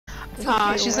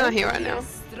she's not here right now.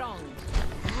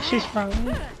 She's from.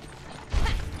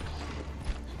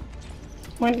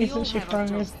 When isn't she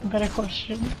from is the better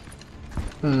question.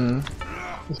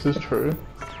 This is true.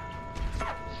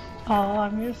 Oh, I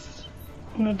missed.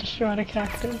 I'm gonna destroy the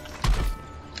cactus.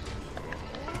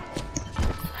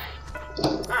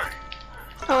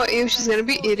 Oh, ew, she's gonna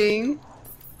be eating.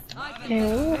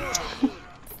 Ew.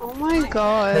 Oh my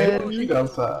god. Hey, she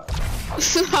does that.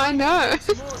 I know.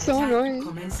 So annoying.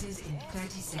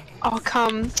 Oh,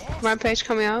 come. Rampage,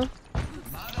 come here.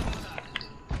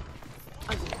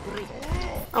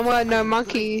 Oh my god, no,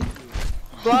 monkey.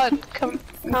 Blood, come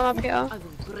up here.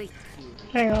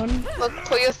 Hang on. Look,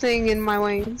 put your thing in my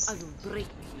wings.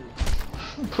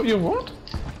 Put your what?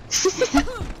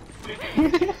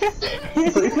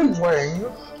 Put your wings.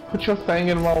 Put your thing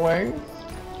in my wings.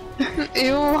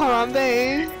 Ew,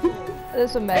 Harambe.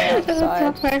 There's a man outside.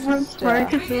 That's my favorite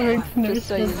spark is the Just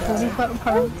so you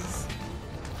know.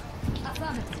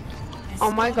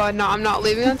 Oh my god, no, I'm not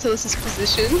leaving until this is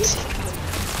positioned.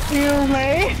 Ew,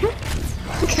 mate.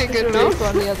 Okay, good Roof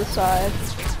enough. on the other side.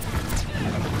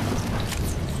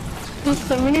 There's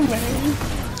so many mays.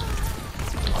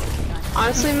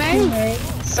 Honestly, May, Mate.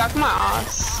 suck my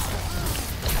ass.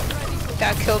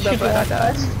 That killed the bird I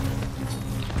died.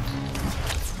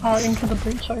 Oh, into the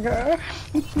breach I go.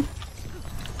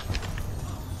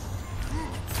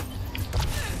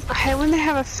 I hate when they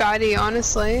have a fatty,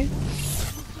 honestly.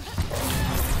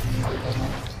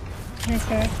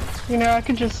 Okay. You know, I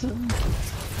could just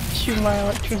shoot my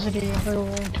electricity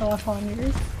everywhere until I find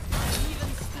you.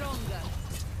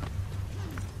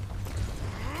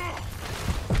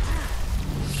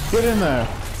 Get in there.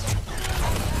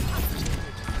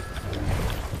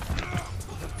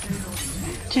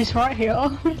 She's right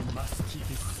here.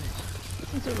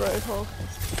 It's a roadhog.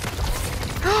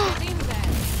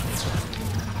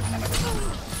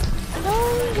 No,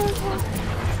 roadhog.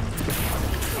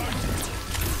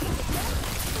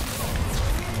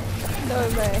 No,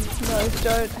 May. No,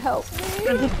 don't help me.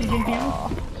 There's a pig in here.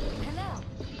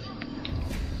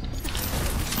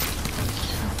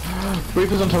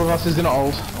 Reaper's on top of us is in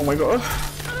ult. Oh my god.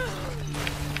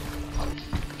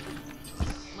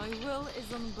 My will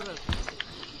is unbroken.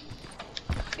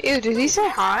 Ew, did he say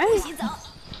hi?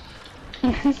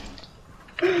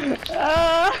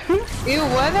 Ew,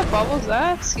 what are the bubbles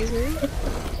at? Excuse me.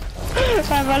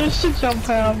 I managed to jump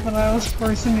out, but I was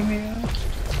frozen in the air.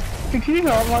 Did you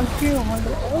not want to? Oh my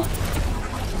god.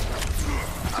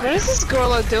 What is this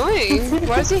gorilla doing?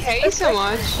 Why does he hate you so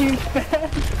much? She's bad.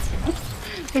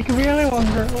 It could be only one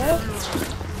girl left.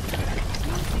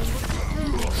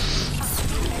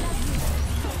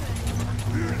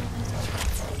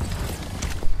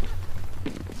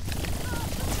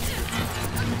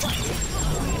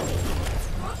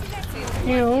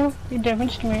 You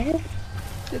damaged me.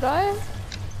 Did I?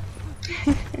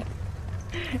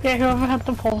 Yeah, whoever had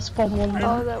the pulse bomb on them.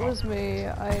 Oh, that was me.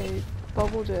 I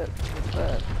bubbled it,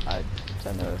 but I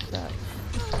don't know if that...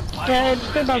 Yeah, it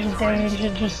doesn't damage,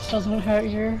 it just doesn't hurt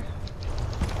you.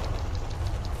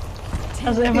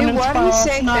 As evidenced why by do you last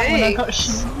say night when I got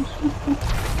thanks? shot.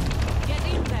 Get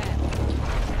in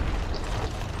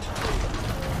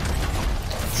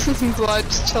there. Blood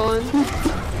just chilling.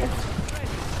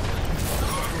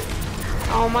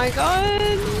 Oh my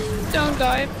god! Don't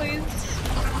die, please.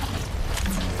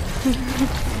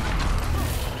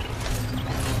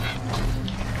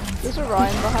 There's a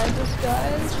Ryan behind us,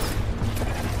 guys.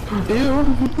 Ew.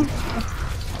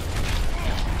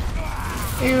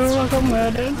 Ew, I got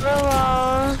murdered.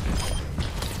 Bella.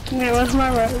 Yeah, where's my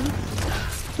rose?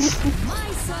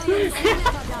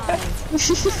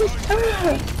 Soldier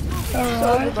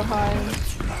Alright, behind.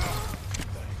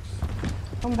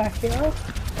 I'm back here.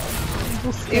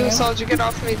 Ew, soldier, get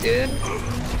off me, dude.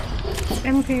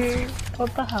 MP,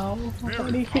 what the hell?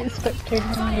 Why do you keep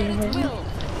spectating and leaving?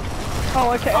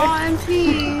 Oh, okay. Oh,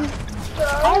 MP.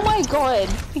 Oh my god!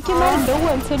 He came out of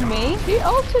nowhere and pinned me. He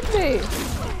ulted me!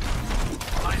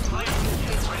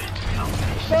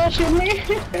 Shoot me!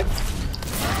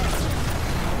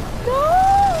 No!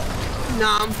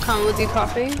 Nah, I'm coming with you,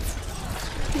 coffee.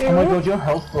 Oh my god, your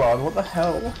health blood. What the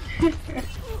hell?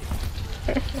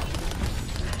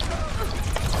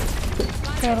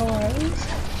 Got a rose.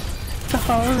 The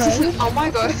whole rose. Oh my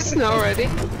god, it's not already.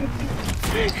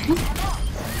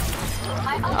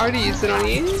 I already used it on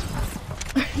you.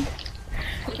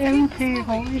 MP,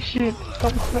 holy shit,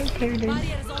 stop spectating.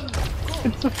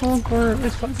 It's a full group,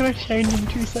 it's not gonna change in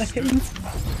 2 seconds.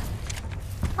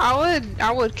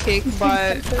 I would kick,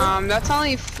 but that's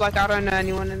only if, like, I don't know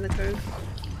anyone in the group.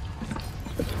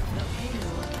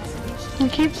 We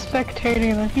keep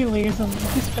spectating, then he leaves and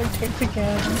then he spectates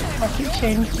again. I keep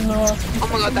changing the last. Oh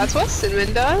my god, that's what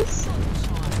Cinnamon does? No,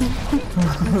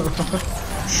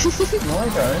 I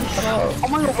don't. Shut up. Oh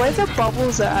my god, where's the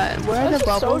bubbles at? Where are the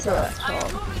bubbles at?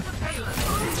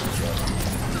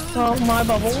 Oh, my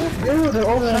bubble. Ew, they're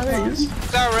all fatties.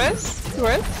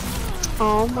 Wrist?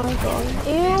 Oh my god.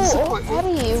 Ew,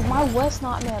 Eddie, my West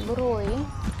not met, literally.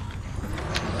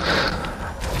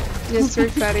 There's 3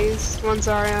 fatties, 1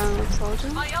 Zarya and 1 soldier.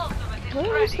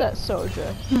 Where is that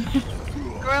soldier?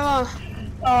 Gorilla.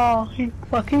 Oh, he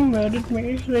fucking murdered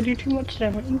me. They do too much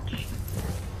damage.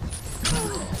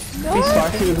 He's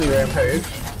spicy with the rampage.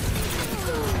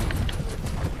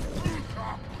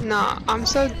 Nah, I'm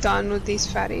so done with these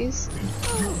fatties.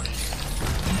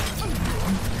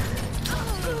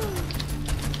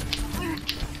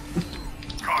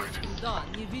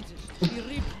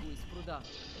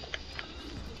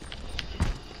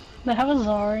 They have a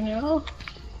Zarya now.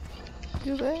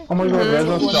 Do they? Oh my god, there's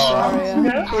a star.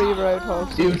 Zarya, 3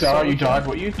 roadhogs. You died, you died,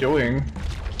 what are you doing?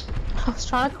 I was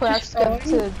trying to crash skip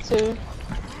to 2.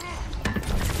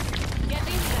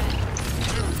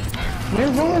 No,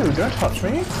 no, don't touch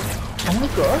me. Oh my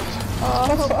god. Oh,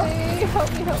 help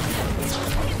me.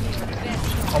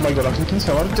 Oh my god, I'm taking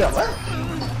so much damage.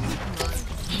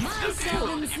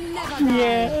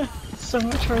 Yeah, so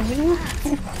much review.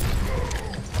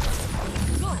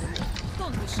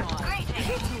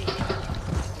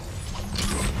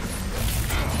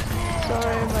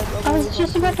 Sorry, my bubble I was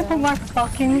just about to put my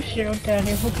fucking shield down.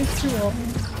 You hook is too long.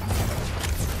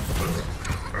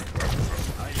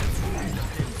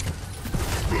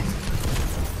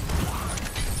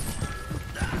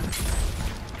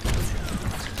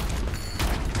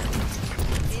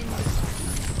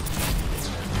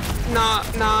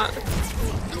 Nah.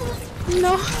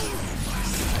 No.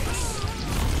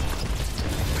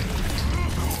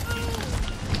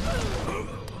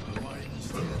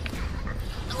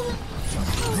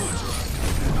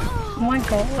 Oh my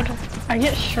god. I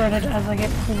get shredded as I get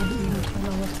pulled into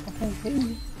another fucking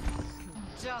thing.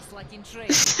 Just like in trade.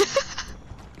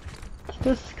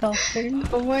 Disgusting.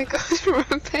 Oh my god,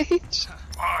 Rampage.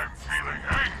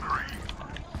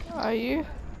 Are you?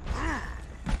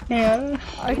 Yeah.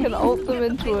 I can ult them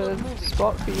into a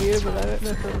spot for you, but I don't know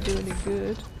if it'll do any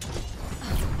good.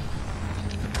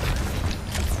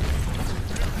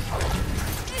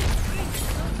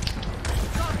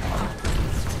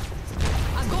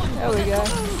 There we go.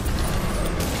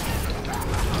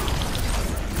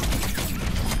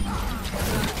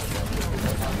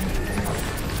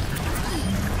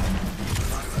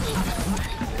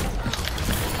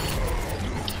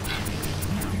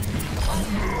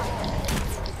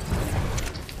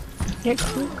 Get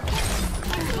cooked.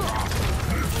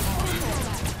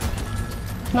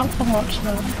 Not for much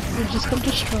though. We just got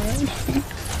destroyed.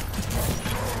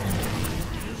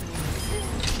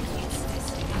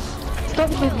 Stop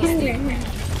looking at me.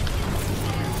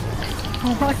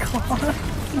 Oh my god.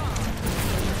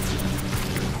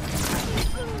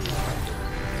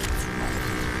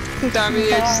 Damn you,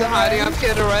 just hiding up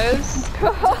here to res.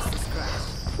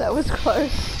 That was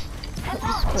close.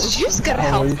 Did you just get a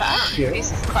health Holy back? shit.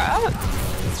 Piece of crap.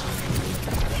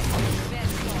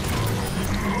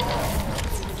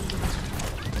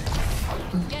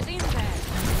 Get in there.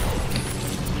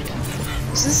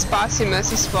 This is a spicy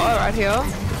mercy spot right here.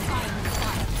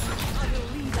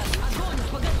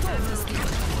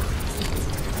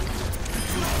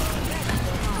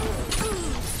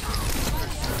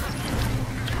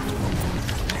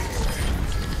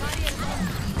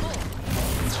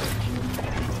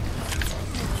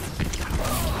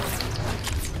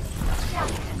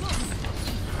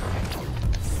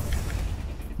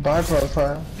 Bye,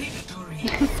 profile.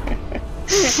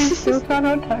 He's still trying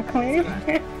to attack me.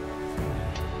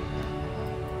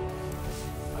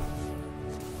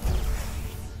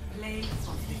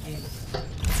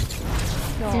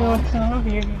 Yo, it's none of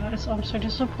you guys. I'm so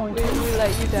disappointed. We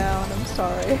let you down, I'm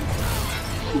sorry.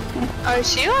 Oh,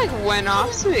 she like went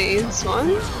after me, this one.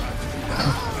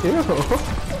 Ew.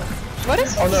 What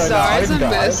is Oh, no, Zarya's I and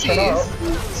died. Shut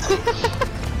mercies?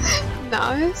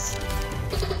 Nice.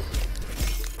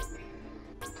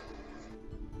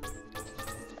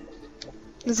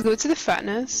 Let's go to the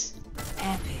fatness.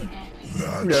 Yeah,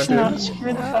 No, dude.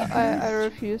 screw the fuck. I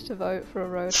refuse to vote for a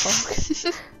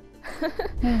roadhog.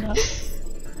 No.